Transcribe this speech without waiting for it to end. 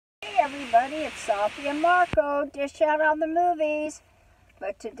Hey everybody, it's Safi and Marco, dish out on the movies.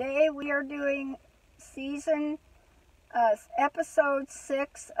 But today we are doing episode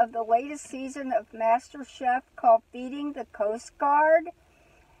 6 of the latest season of Masterchef called Feeding the Coast Guard.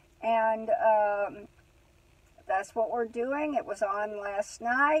 And that's what we're doing. It was on last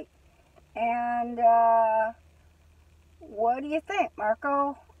night. And what do you think,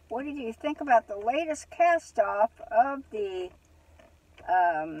 Marco? What did you think about the latest cast-off of the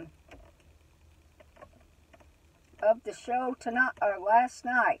show tonight or last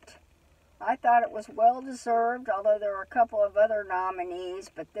night? I thought it was well deserved, although there were a couple of other nominees,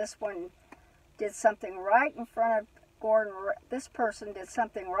 but this one did something right in front of Gordon. This person did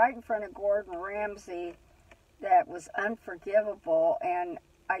something right in front of Gordon Ramsay that was unforgivable, and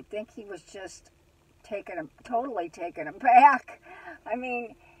I think he was just totally taken aback. I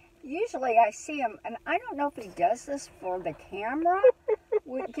mean, usually I see him, and I don't know if he does this for the camera,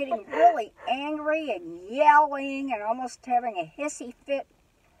 with getting really angry and yelling and almost having a hissy fit,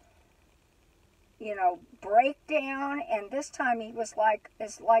 breakdown. And this time he was like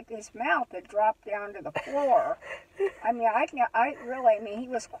his mouth had dropped down to the floor. I mean, he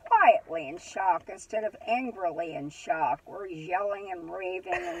was quietly in shock instead of angrily in shock, where he's yelling and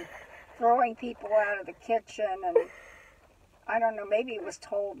raving and throwing people out of the kitchen. And I don't know, maybe he was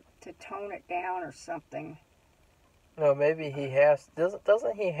told to tone it down or something. No, maybe he has.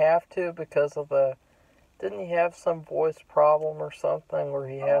 Doesn't he have to because of didn't he have some voice problem or something where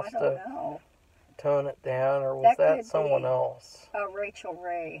he has to tone it down, or was that someone else? Rachel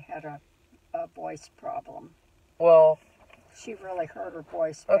Ray had a voice problem. Well, she really hurt her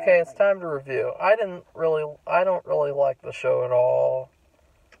voice badly. Okay, it's time to review. I don't really like the show at all.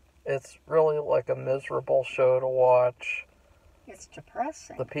 It's really like a miserable show to watch. It's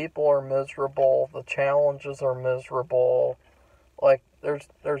depressing. The people are miserable. The challenges are miserable. Like, there's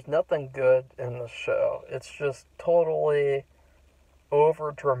nothing good in the show. It's just totally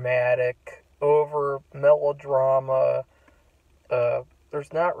over dramatic, over melodrama.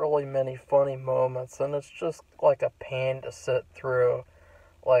 There's not really many funny moments, and it's just like a pain to sit through.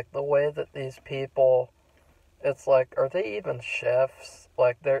 Like, the way that these people, it's like, are they even chefs?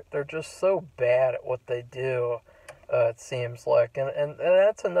 Like, they're just so bad at what they do. It seems like, and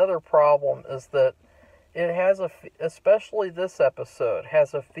that's another problem, is that it has especially this episode,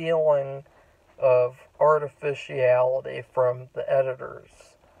 has a feeling of artificiality from the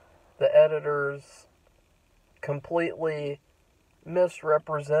editors. The editors completely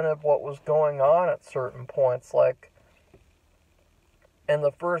misrepresented what was going on at certain points. Like, in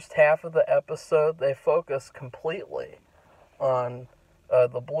the first half of the episode, they focus completely on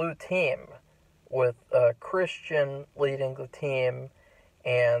the blue team, with Christian leading the team,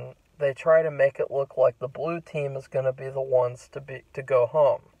 and they try to make it look like the blue team is going to be the ones to go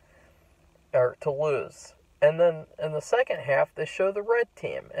home, or to lose. And then in the second half, they show the red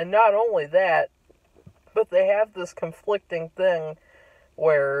team. And not only that, but they have this conflicting thing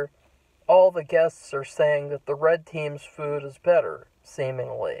where all the guests are saying that the red team's food is better,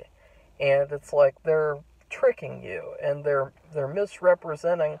 seemingly. And it's like they're tricking you, and they're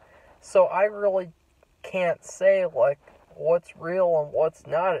misrepresenting. So I really can't say, like, what's real and what's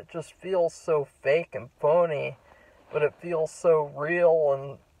not. It just feels so fake and phony, but it feels so real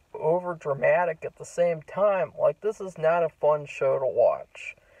and over-dramatic at the same time. Like, this is not a fun show to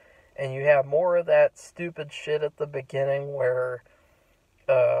watch. And you have more of that stupid shit at the beginning where,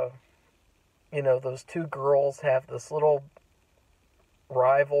 those two girls have this little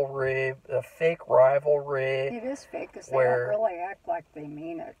rivalry, a fake rivalry. It is fake, because they don't really act like they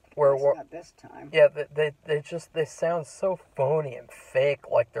mean it. Not this time. Yeah, they sound so phony and fake,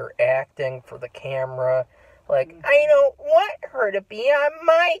 like they're acting for the camera. Like, I don't want her to be on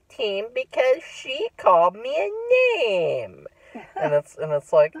my team because she called me a name. and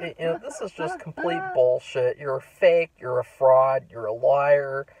it's like, this is just complete bullshit. You're a fake, you're a fraud, you're a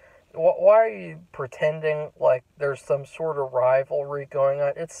liar. Why are you pretending like there's some sort of rivalry going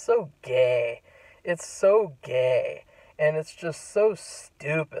on? It's so gay. It's so gay. And it's just so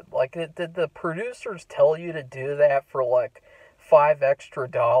stupid. Like, did the producers tell you to do that for like $5 extra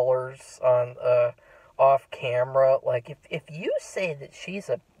on off camera? Like, if you say that she's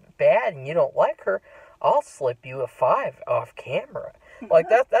a bad and you don't like her, I'll slip you a $5 off camera. Like,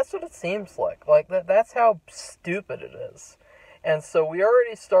 that's what it seems like. Like, that's how stupid it is. And so we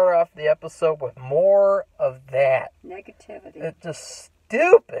already start off the episode with more of that. Negativity. It's just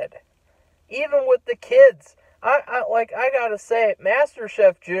stupid. Even with the kids. I gotta say,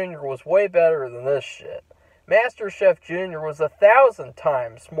 Masterchef Junior was way better than this shit. Masterchef Junior was 1,000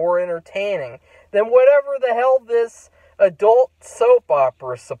 times more entertaining than whatever the hell this adult soap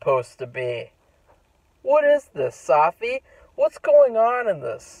opera is supposed to be. What is this, Safi? What's going on in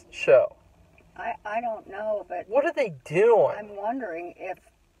this show? I don't know, but what are they doing? I'm wondering if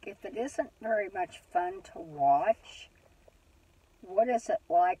it isn't very much fun to watch, what is it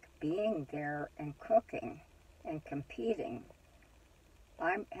like being there and cooking and competing?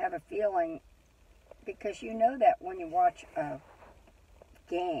 I have a feeling, because you know that when you watch a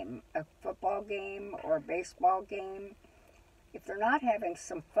game, a football game or a baseball game, if they're not having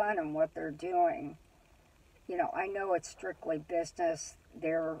some fun in what they're doing, you know, I know it's strictly business,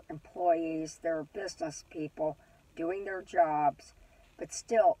 they're employees, they're business people doing their jobs, but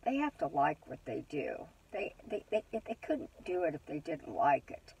still, they have to like what they do. They couldn't do it if they didn't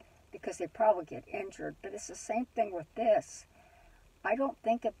like it, because they'd probably get injured. But it's the same thing with this. I don't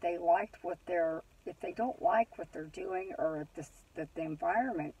think if they don't like what they're doing, or that the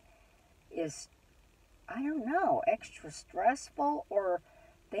environment is, I don't know, extra stressful, or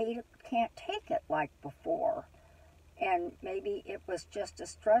they can't take it like before. And maybe it was just as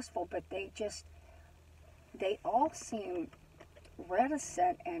stressful, but they all seem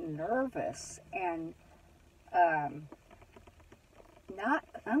reticent and nervous and not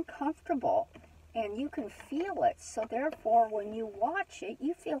uncomfortable, and you can feel it. So therefore, when you watch it,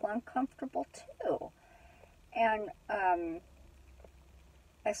 you feel uncomfortable too. And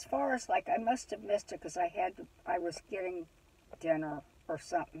as far as, like, I must have missed it because I was getting dinner or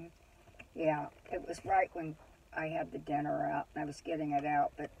something. Yeah, it was right when I had the dinner out and I was getting it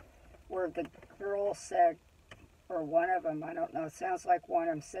out. But where the girl said, or one of them, I don't know, it sounds like one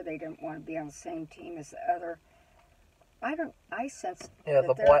of them said they didn't want to be on the same team as the other. I sensed. Yeah,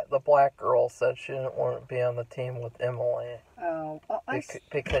 the black girl said she didn't want to be on the team with Emily. Oh, well,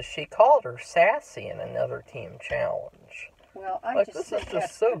 because she called her sassy in another team challenge. Well, this is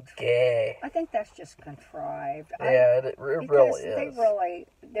just so gay. I think that's just contrived. Yeah, it really is.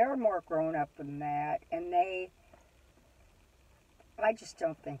 They're more grown up than that, and I just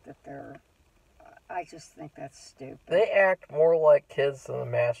don't think that I just think that's stupid. They act more like kids than the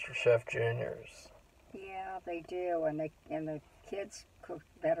Masterchef Juniors. Yeah, they do, and the kids cook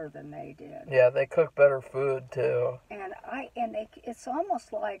better than they did. Yeah, they cook better food too. And it's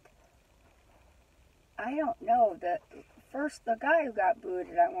almost like, I don't know, the guy who got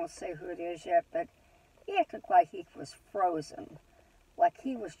booted, I won't say who it is yet, but he acted like he was frozen. Like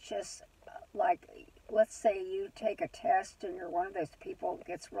he was just, like, let's say you take a test and you're one of those people that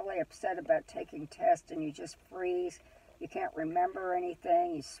gets really upset about taking tests and you just freeze. You can't remember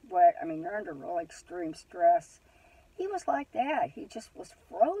anything. You sweat. I mean, you're under really extreme stress. He was like that. He just was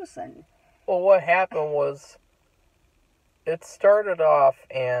frozen. Well, what happened was, it started off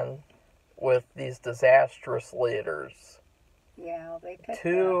with these disastrous leaders. Yeah, they picked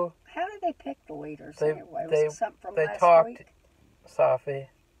how did they pick the leaders anyway? Was it something from last week? Safi,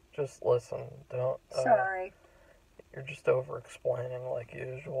 just listen. Don't. Sorry. You're just over-explaining like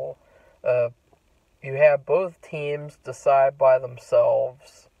usual. You have both teams decide by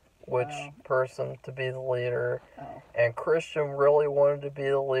themselves which person to be the leader. Oh. And Christian really wanted to be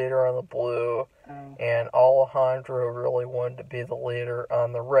the leader on the blue. Oh. And Alejandro really wanted to be the leader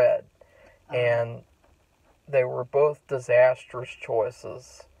on the red. Oh. And they were both disastrous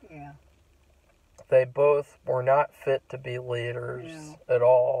choices. Yeah. They both were not fit to be leaders at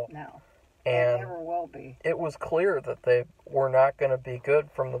all. No. And they never will be. It was clear that they were not going to be good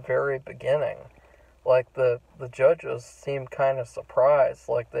from the very beginning. Like, the judges seemed kind of surprised.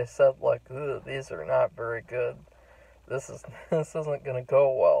 Like, they said, like, these are not very good. This isn't going to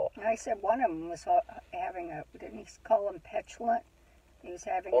go well. I said one of them was having didn't he call him petulant? He was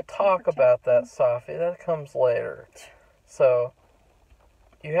having We'll talk about that, Safi. That comes later. So,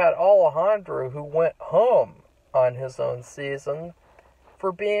 you had Alejandro, who went home on his own season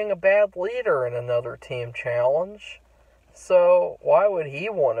for being a bad leader in another team challenge. So why would he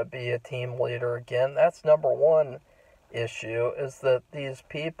want to be a team leader again? That's number one issue, is that these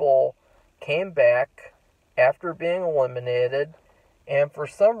people came back after being eliminated, and for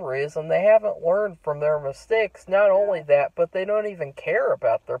some reason they haven't learned from their mistakes. Not only that, but they don't even care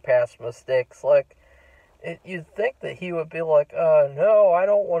about their past mistakes. Like, you'd think that he would be like, no, I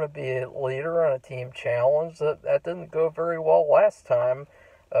don't want to be a leader on a team challenge. That didn't go very well last time,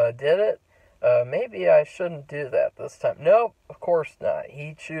 did it? Maybe I shouldn't do that this time. Nope, of course not.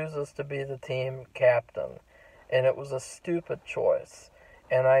 He chooses to be the team captain, and it was a stupid choice.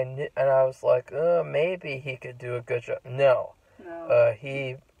 And I was like, maybe he could do a good job. No.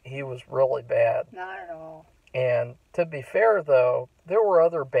 He was really bad. Not at all. And to be fair, though, there were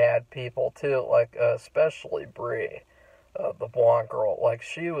other bad people too, like especially Brie, the blonde girl. Like,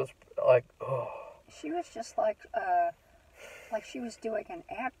 she was like, oh. She was just like she was doing an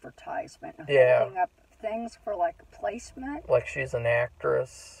advertisement and Yeah. holding up things for like placement. Like she's an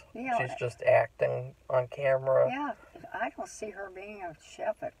actress. Yeah. She's just acting on camera. Yeah, I don't see her being a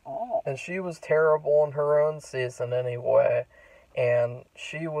chef at all. And she was terrible in her own season anyway. And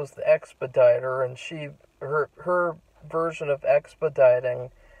she was the expediter, and her version of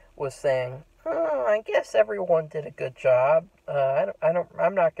expediting was saying, I guess everyone did a good job.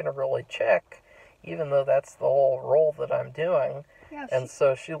 I'm not going to really check, even though that's the whole role that I'm doing. Yeah, and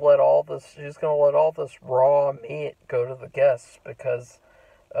so she's going to let all this raw meat go to the guests because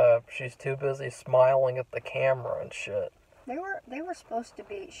she's too busy smiling at the camera and shit. They were supposed to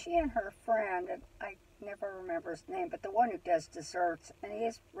be, she and her friend, and I never remember his name, but the one who does desserts, and he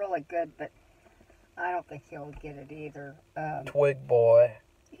is really good, but I don't think he'll get it either. Twig boy.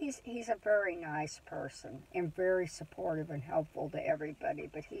 He's a very nice person and very supportive and helpful to everybody,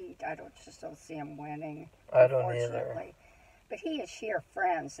 but I just don't see him winning. I don't either. But he and she are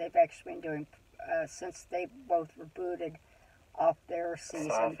friends. They've actually been doing since they both rebooted off their season.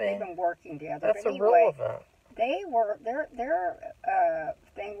 Safi. They've been working together. That's but anyway, irrelevant. They were their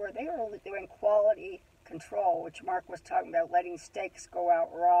thing where they were doing quality control, which Mark was talking about, letting steaks go out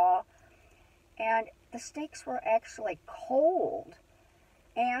raw, and the steaks were actually cold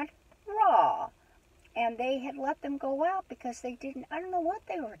and raw, and they had let them go out because they didn't, I don't know what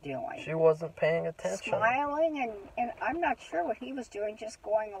they were doing. She wasn't paying attention. Smiling, and I'm not sure what he was doing, just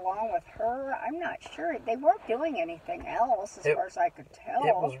going along with her. I'm not sure. They weren't doing anything else as far as I could tell.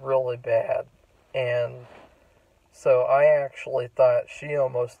 It was really bad, and so I actually thought she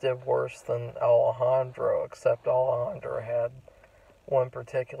almost did worse than Alejandro, except Alejandro had one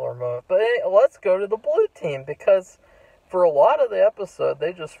particular moment. But let's go to the blue team, because for a lot of the episode,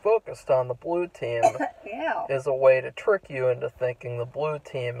 they just focused on the blue team yeah. as a way to trick you into thinking the blue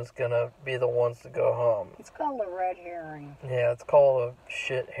team is going to be the ones to go home. It's called a red herring. Yeah, it's called a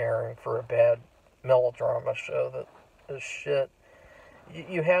shit herring for a bad melodrama show that is shit.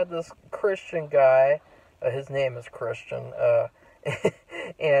 You had this Christian guy, his name is Christian,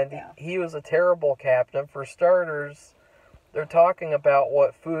 and he was a terrible captain. For starters, they're talking about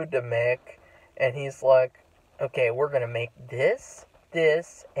what food to make, and he's like, okay, we're going to make this,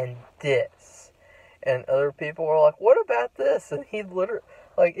 this, and this. And other people were like, what about this? And he literally,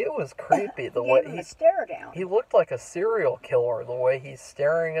 like, it was creepy the way he stare down. He looked like a serial killer the way he's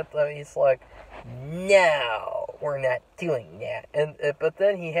staring at them. He's like, no, we're not doing that. But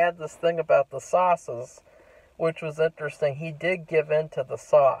then he had this thing about the sauces, which was interesting. He did give in to the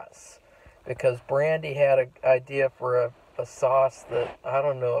sauce because Brandy had an idea for a sauce that I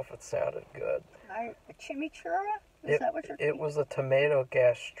don't know if it sounded good. A chimichurri? Is that what you're thinking? It was a tomato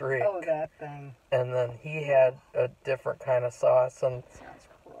gastrique. Oh, that thing. And then he had a different kind of sauce. And Sounds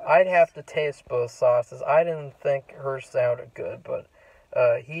gross. I'd have to taste both sauces. I didn't think hers sounded good, but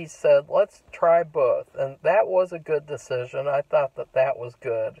he said, let's try both. And that was a good decision. I thought that was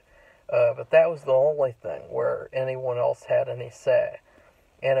good. But that was the only thing where anyone else had any say.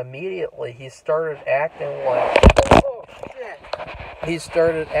 And immediately he started acting like... Oh, shit! He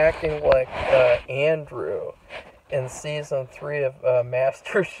started acting like Andrew in season 3 of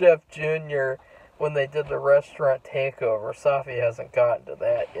Masterchef Junior when they did the restaurant takeover. Safi hasn't gotten to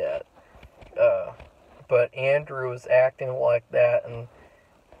that yet. But Andrew was acting like that, and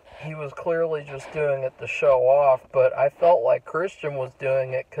he was clearly just doing it to show off, but I felt like Christian was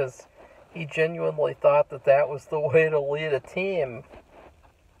doing it because he genuinely thought that was the way to lead a team.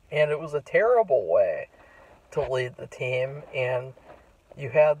 And it was a terrible way to lead the team, and you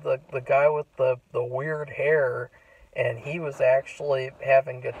had the guy with the weird hair, and he was actually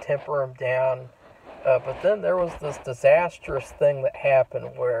having to temper him down. But then there was this disastrous thing that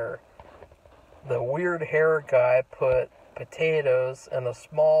happened where the weird hair guy put potatoes in a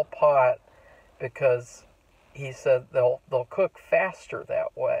small pot because he said they'll cook faster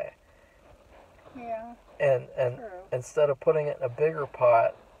that way. Yeah. And true. Instead of putting it in a bigger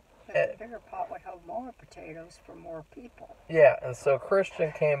pot, the bigger pot would have more potatoes for more people. Yeah, and so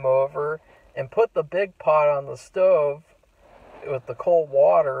Christian came over and put the big pot on the stove with the cold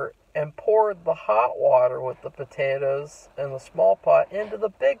water and poured the hot water with the potatoes in the small pot into the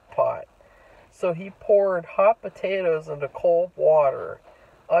big pot. So he poured hot potatoes into cold water,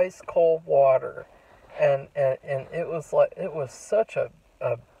 ice cold water, and it was like, it was such a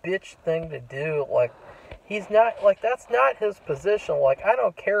bitch thing to do. Like, he's not, like, that's not his position. Like, I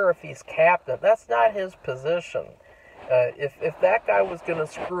don't care if he's captain. That's not his position. If that guy was going to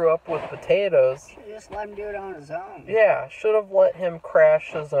screw up with potatoes... Should just let him do it on his own. Yeah, should have let him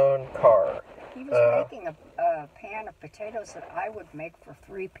crash his own car. He was making a pan of potatoes that I would make for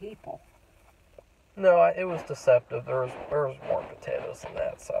 3 people. No, it was deceptive. There was more potatoes than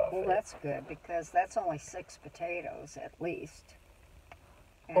that, Safi. Well, that's good because that's only 6 potatoes at least.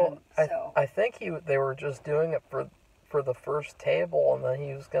 And Well, so I think they were just doing it for the first table, and then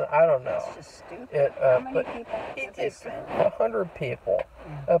he was gonna. I don't know. it's just stupid. How many people did they serve? 100 people,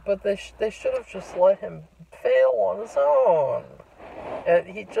 but they should have just let him fail on his own.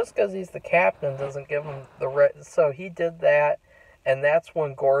 He just because he's the captain doesn't give him the right. So he did that, and that's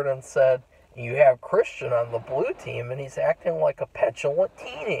when Gordon said, "You have Christian on the blue team, and he's acting like a petulant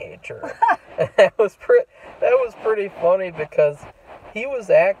teenager." And that was pretty funny because he was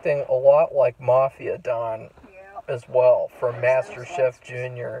acting a lot like Mafia Don as well from Masterchef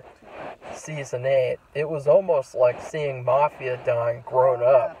Junior season 8. It was almost like seeing Mafia Don grown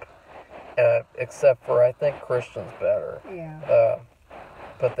up, except for I think Christian's better. Yeah.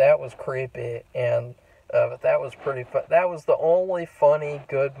 But that was creepy, and but that was pretty fun. That was the only funny,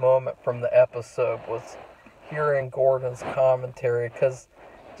 good moment from the episode was hearing Gordon's commentary, because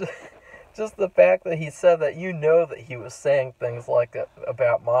just the fact that he said that, that he was saying things like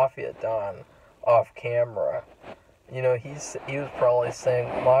about Mafia Don off camera. He was probably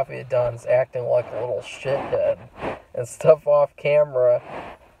saying Mafia Don's acting like a little shithead and stuff off camera.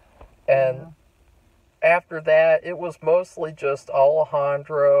 And after that, it was mostly just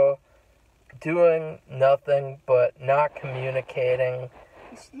Alejandro doing nothing but not communicating.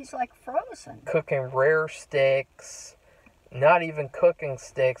 He's like frozen. Cooking rare steaks. Not even cooking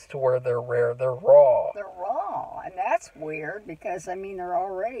steaks to where they're rare. They're raw. They're raw. And that's weird because, they're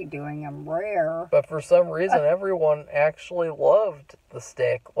already doing them rare. But for some reason, everyone actually loved the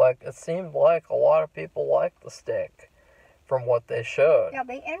steak. Like, it seemed like a lot of people liked the steak from what they showed. Yeah,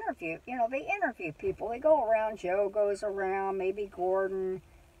 they interview people. They go around. Joe goes around. Maybe Gordon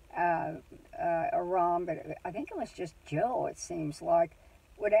around. But I think it was just Joe, it seems like,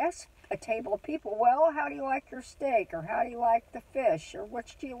 would ask a table of people, well, how do you like your steak? Or how do you like the fish? Or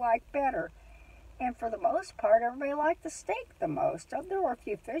which do you like better? And for the most part, everybody liked the steak the most. There were a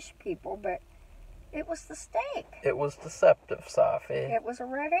few fish people, but it was the steak. It was deceptive, Safi. It was a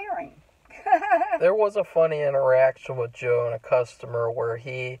red herring. There was a funny interaction with Joe and a customer where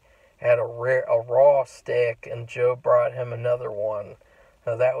he had a raw steak and Joe brought him another one.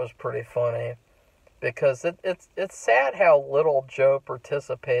 Now, that was pretty funny. Because it's sad how little Joe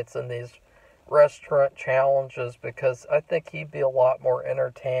participates in these restaurant challenges, because I think he'd be a lot more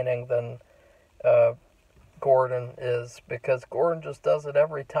entertaining than Gordon is, because Gordon just does it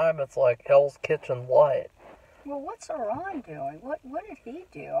every time. It's like Hell's Kitchen light. Well, what's Iran doing? What did he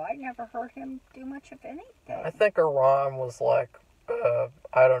do? I never heard him do much of anything. I think Iran was like,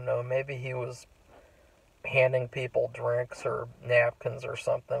 I don't know, maybe he was handing people drinks or napkins or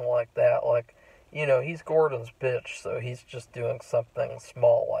something like that. Like, he's Gordon's bitch, so he's just doing something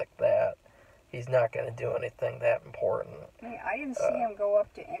small like that. He's not going to do anything that important. I didn't see him go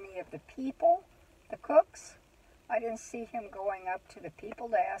up to any of the people, the cooks. I didn't see him going up to the people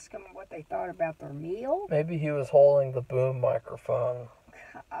to ask them what they thought about their meal. Maybe he was holding the boom microphone.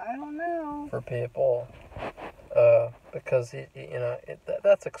 I don't know. For people. Because,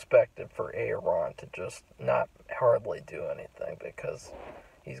 that's expected for Aaron to just not hardly do anything because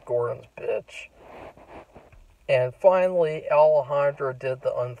he's Gordon's bitch. And finally, Alejandro did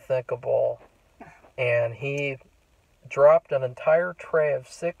the unthinkable, and he dropped an entire tray of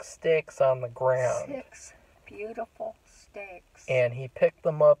 6 steaks on the ground. 6 beautiful steaks. And he picked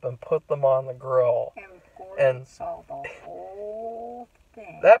them up and put them on the grill. And Gordon saw the whole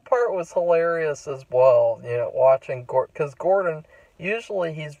thing. That part was hilarious as well, watching Gordon, because Gordon,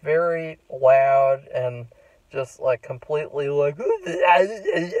 usually he's very loud and just like completely like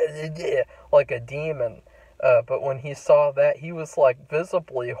a demon. But when he saw that, he was like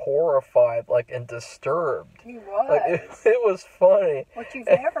visibly horrified, like, and disturbed. He was. Like, it was funny. But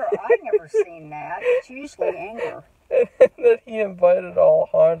I've never seen that. It's usually anger. And then he invited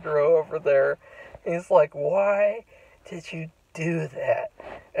Alejandro over there. He's like, why did you do that?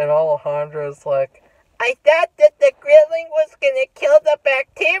 And Alejandro's like, I thought that the grilling was going to kill the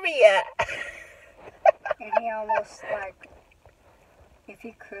bacteria. And he almost like, if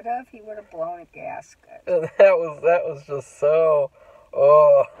he could have, he would have blown a gasket. And that was just so,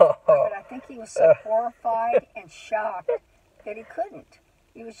 oh. But I think he was so horrified and shocked that he couldn't.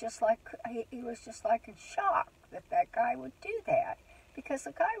 He was just like in shock that guy would do that, because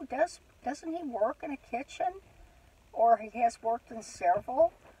the guy doesn't he work in a kitchen, or he has worked in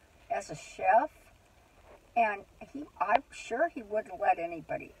several as a chef. And I'm sure he wouldn't let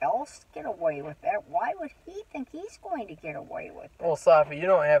anybody else get away with that. Why would he think he's going to get away with it? Well, Safi, you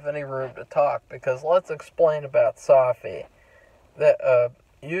don't have any room to talk, because let's explain about Safi. That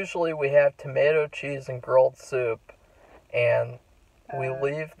usually we have tomato, cheese, and grilled soup, and we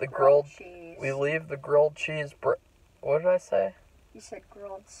leave the grilled cheese. we leave the grilled cheese. What did I say? You said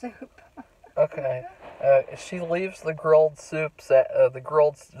grilled soup. Okay. She leaves the grilled soups, the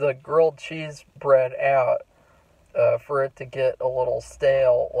grilled cheese bread out for it to get a little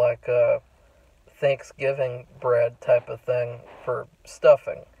stale, like Thanksgiving bread type of thing for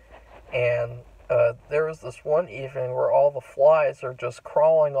stuffing. And there was this one evening where all the flies are just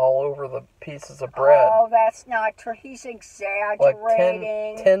crawling all over the pieces of bread. Oh, that's not true. He's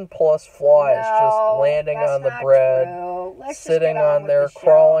exaggerating. Like 10 plus flies just landing on the bread, sitting on there,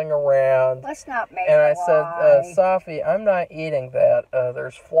 crawling around. Let's not make And I lie. said, Safi, I'm not eating that.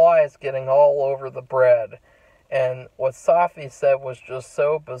 There's flies getting all over the bread. And what Safi said was just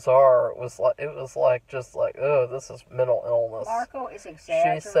so bizarre. It was like oh, this is mental illness. Marco is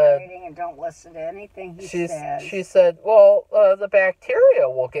exaggerating and don't listen to anything he says. She said, well, the bacteria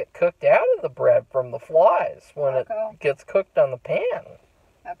will get cooked out of the bread from the flies when it gets cooked on the pan.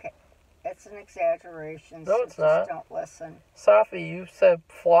 Okay, it's an exaggeration. No, so it's not. Just don't listen. Safi, you said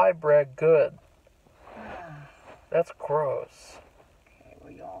fly bread good. That's gross. Okay,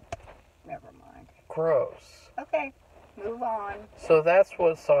 well, y'all, never mind. Gross. Okay, move on. So that's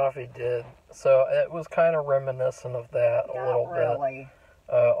what Safi did. So it was kind of reminiscent of that a little bit. Not really.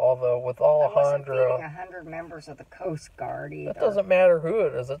 Although with Alejandro, I wasn't feeding 100 members of the Coast Guard either. It doesn't matter who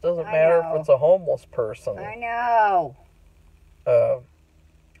it is. It doesn't matter if it's a homeless person. I know.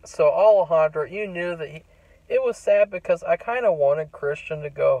 So Alejandro, you knew that it was sad because I kind of wanted Christian to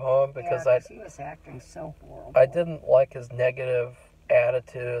go home because he was acting so horrible. I didn't like his negative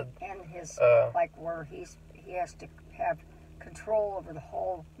attitude and his where he has to have control over the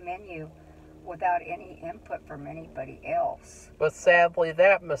whole menu without any input from anybody else. But sadly,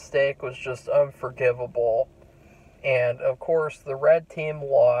 that mistake was just unforgivable. And of course, the red team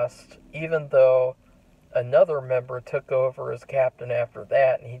lost, even though another member took over as captain after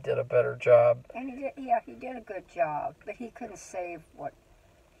that, and he did a better job. And he did a good job, but he couldn't save what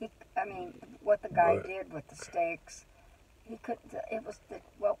the guy did with the steaks. He couldn't.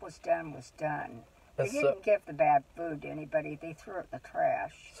 What was done was done. They didn't give the bad food to anybody. They threw it in the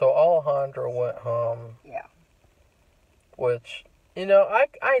trash. So Alejandro went home. Yeah. Which,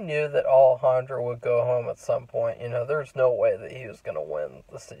 I knew that Alejandro would go home at some point. There's no way that he was going to win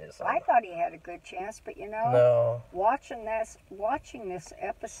the season. I thought he had a good chance, but no. Watching this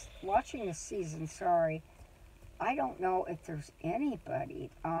season, I don't know if there's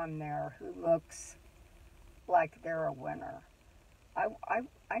anybody on there who looks like they're a winner.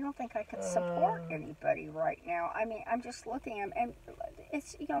 I don't think I could support anybody right now. I mean, I'm just looking at them, and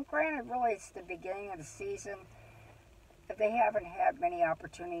it's, granted, really it's the beginning of the season. They haven't had many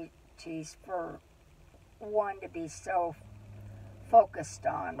opportunities for one to be so focused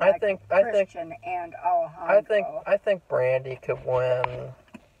on. Christian and Alejandro. I think Brandy could win.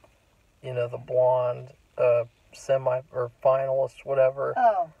 The blonde semi or finalist, whatever.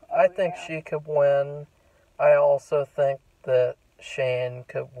 I think she could win. I also think that Shane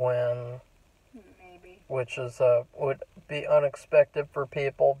could win. Maybe. Which is would be unexpected for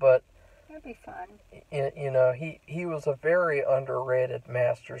people, but that'd be fun. He was a very underrated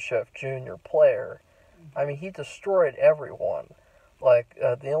Masterchef Junior player. Mm-hmm. I mean, he destroyed everyone. Like,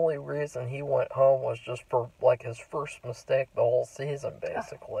 the only reason he went home was just for, his first mistake the whole season,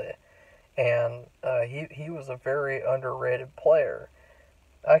 basically. And he was a very underrated player.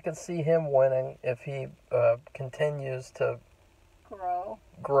 I could see him winning if he continues to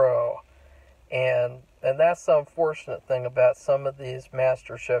grow. And that's the unfortunate thing about some of these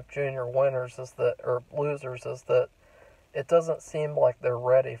MasterChef Junior winners or losers is that it doesn't seem like they're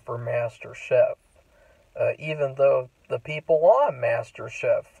ready for MasterChef. Even though the people on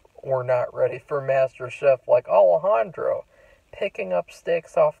MasterChef were not ready for MasterChef, like Alejandro picking up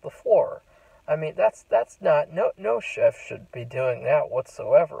steaks off the floor. I mean, that's not, no chef should be doing that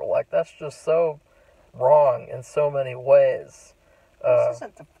whatsoever. That's just so wrong in so many ways. This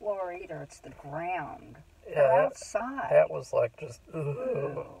isn't the floor either, it's the ground. Yeah, outside. That was just,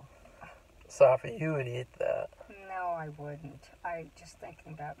 ooh. Safi, you would eat that. No, I wouldn't. Just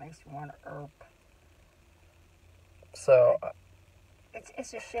thinking about it makes me want to erp. So...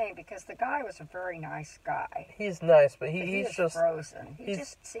 It's a shame because the guy was a very nice guy. He's nice, but he's just frozen. He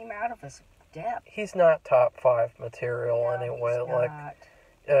just seemed out of his depth. He's not top 5 material anyway. He's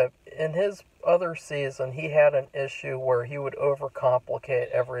not. In his other season, he had an issue where he would overcomplicate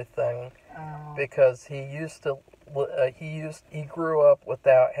everything because he grew up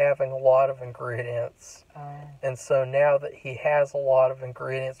without having a lot of ingredients, and so now that he has a lot of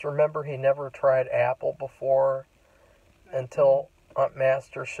ingredients, remember he never tried apple before until on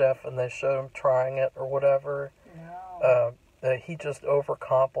Masterchef and they showed him trying it or whatever. No. He just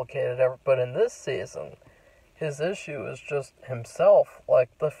overcomplicated everything. But in this season, his issue is just himself. Like,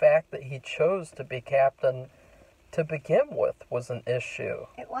 the fact that he chose to be captain to begin with was an issue.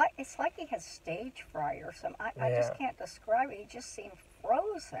 It's like he has stage fright or something. I just can't describe it. He just seemed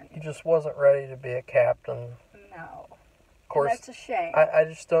frozen. He just wasn't ready to be a captain. No. Of course, and that's a shame. I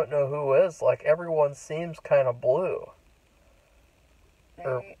just don't know who is. Like, everyone seems kind of blue.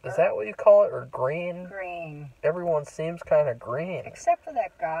 Or is that what you call it? Or green? Green. Everyone seems kind of green. Except for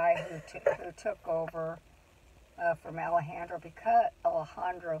that guy who took over from Alejandro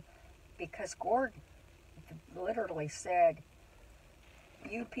because Gordon literally said,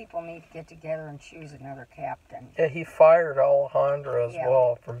 "You people need to get together and choose another captain." Yeah, he fired Alejandro as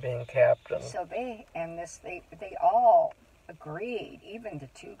well from being captain. So they all agreed, even the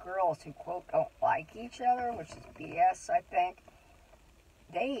two girls who quote don't like each other, which is BS, I think.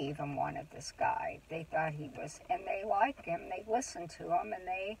 They even wanted this guy. They thought he was, and they liked him. They listened to him, and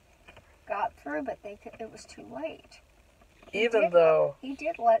they got through. But it was too late.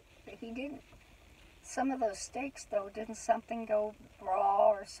 Some of those steaks, though, didn't something go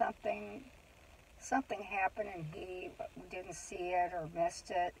raw or something happened, and he didn't see it or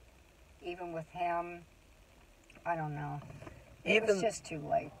missed it. Even with him, I don't know. It was just too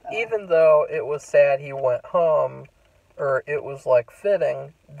late, though. Even though it was sad he went home, or it was like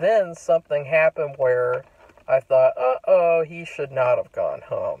fitting, then something happened where I thought, he should not have gone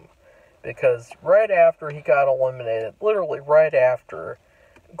home. Because right after he got eliminated, literally right after,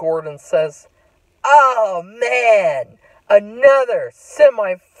 Gordon says, "Oh man, another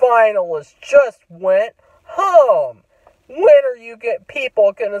semifinalist just went home. When are you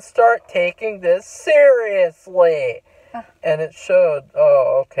people gonna start taking this seriously?" And it showed,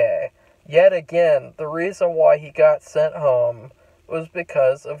 okay. Yet again, the reason why he got sent home was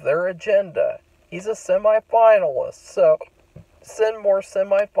because of their agenda. He's a semifinalist, so send more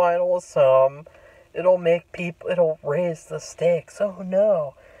semifinalists home. It'll raise the stakes. Oh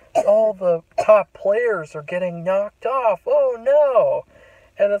no, all the top players are getting knocked off. Oh no.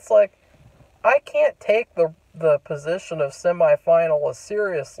 And it's like, I can't take the position of semifinalist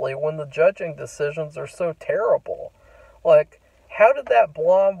seriously when the judging decisions are so terrible. Like, how did that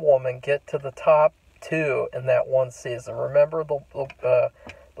blonde woman get to the top 2 in that one season? Remember the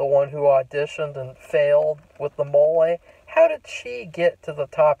one who auditioned and failed with the mole? How did she get to the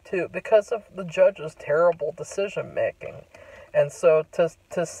top 2? Because of the judge's terrible decision making. And so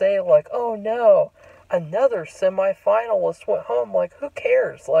to say, like, oh no, another semifinalist went home, like, who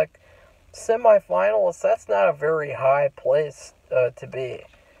cares? Like, semifinalists, that's not a very high place to be,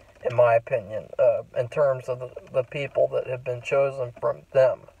 in my opinion, in terms of the people that have been chosen from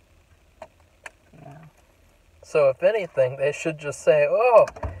them. Yeah. So if anything, they should just say,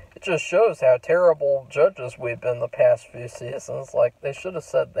 it just shows how terrible judges we've been the past few seasons. Like, they should have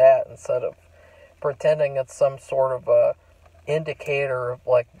said that instead of pretending it's some sort of a indicator of,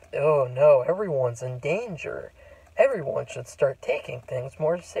 like, oh no, everyone's in danger. Everyone should start taking things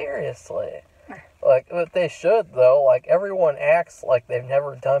more seriously. Like, but they should, though. Like, everyone acts like they've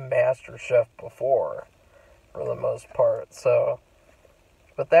never done MasterChef before, for the most part. So,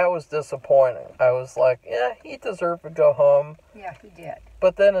 but that was disappointing. I was like, yeah, he deserved to go home. Yeah, he did.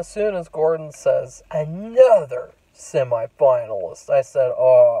 But then as soon as Gordon says, another semifinalist, I said,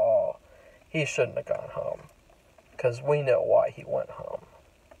 oh, he shouldn't have gone home. Because we know why he went home.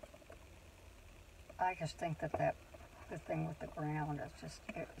 I just think that the thing with the ground is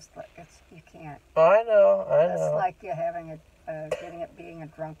you can't. I know. It's like you having being a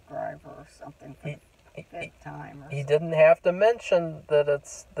drunk driver or something for the fifth time. He didn't have to mention that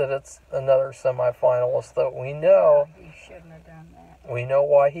it's another semifinalist. That we know. Yeah, he shouldn't have done that. We know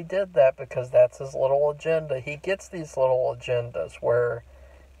why he did that, because that's his little agenda. He gets these little agendas where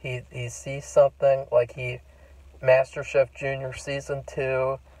he sees something, like Masterchef Junior Season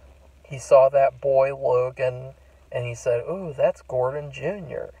 2, he saw that boy Logan, and he said, ooh, that's Gordon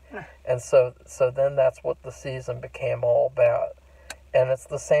Jr. And so then that's what the season became all about. And it's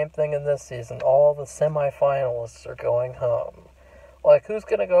the same thing in this season. All the semifinalists are going home. Like, who's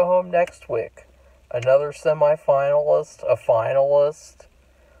going to go home next week? Another semifinalist? A finalist?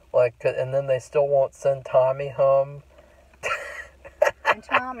 Like, and then they still won't send Tommy home? And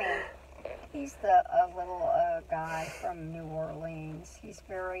Tommy, he's the little guy from New Orleans. He's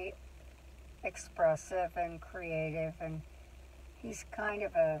very expressive and creative, and he's kind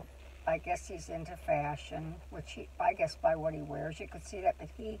of I guess he's into fashion, which I guess by what he wears you could see that, but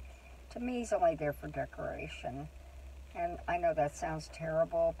to me, he's only there for decoration. And I know that sounds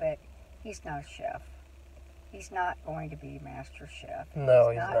terrible, but he's not a chef. He's not going to be Master Chef. No,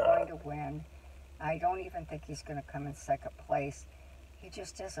 he's not going to win. I don't even think he's going to come in second place. He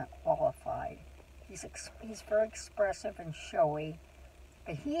just isn't qualified. He's very expressive and showy,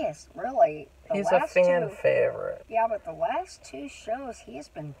 but he is really... He's a fan favorite. Yeah, but the last 2 shows, he has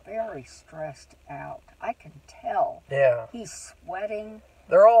been very stressed out. I can tell. Yeah. He's sweating.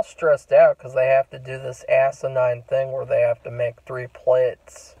 They're all stressed out because they have to do this asinine thing where they have to make 3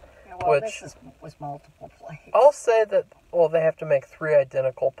 plates. Well, this was multiple plates. I'll say that, well, they have to make 3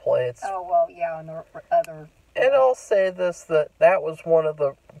 identical plates. Oh, well, yeah, and the other... And I'll say this, that was one of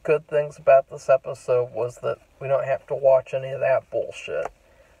the good things about this episode was that we don't have to watch any of that bullshit.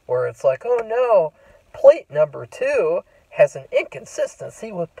 Where it's like, oh no, plate number 2 has an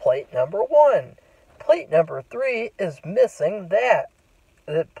inconsistency with plate number 1. Plate number 3 is missing that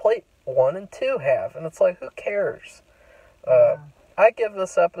plate 1 and 2 have. And it's like, who cares? Yeah. I give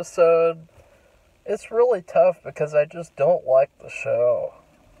this episode, it's really tough because I just don't like the show.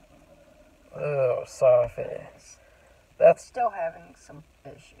 Oh, Safi. That's still having some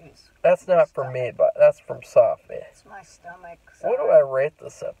issues. That's not for me, but that's from Safi. It's my stomach. What do I rate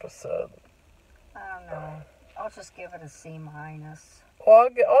this episode? I don't know. I'll just give it a C-. Well, I'll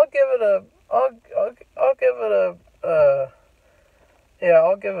give it a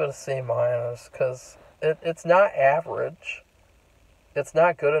C- because it's not average. It's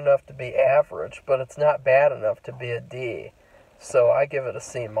not good enough to be average, but it's not bad enough to be a D. So I give it a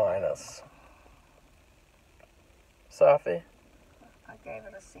C-. Safi? I gave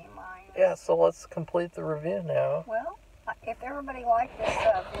it a C-. Yeah, so let's complete the review now. Well, if everybody liked this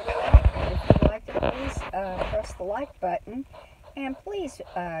video, if you liked it, please press the like button. And please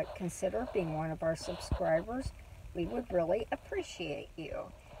consider being one of our subscribers. We would really appreciate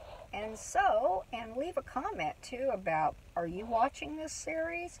you. And leave a comment too about, are you watching this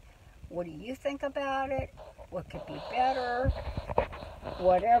series? What do you think about it? What could be better?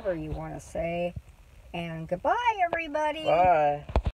 Whatever you want to say. And goodbye, everybody. Bye.